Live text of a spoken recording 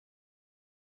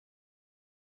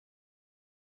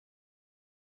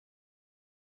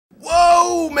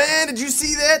Oh man, did you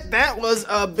see that? That was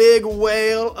a big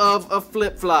whale of a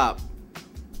flip-flop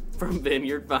from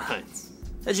Vineyard Vines.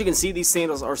 As you can see, these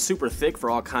sandals are super thick for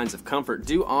all kinds of comfort,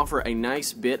 do offer a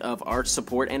nice bit of arch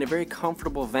support and a very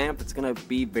comfortable vamp that's going to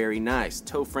be very nice.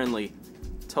 Toe-friendly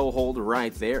toe hold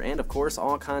right there, and of course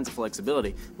all kinds of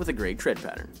flexibility with a great tread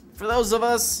pattern. For those of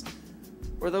us,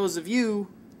 or those of you,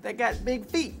 that got big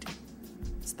feet,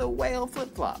 it's the whale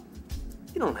flip-flop.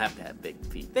 You don't have to have big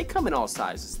feet. They come in all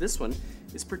sizes. This one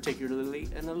is particularly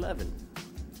an 11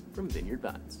 from Vineyard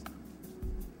Vines.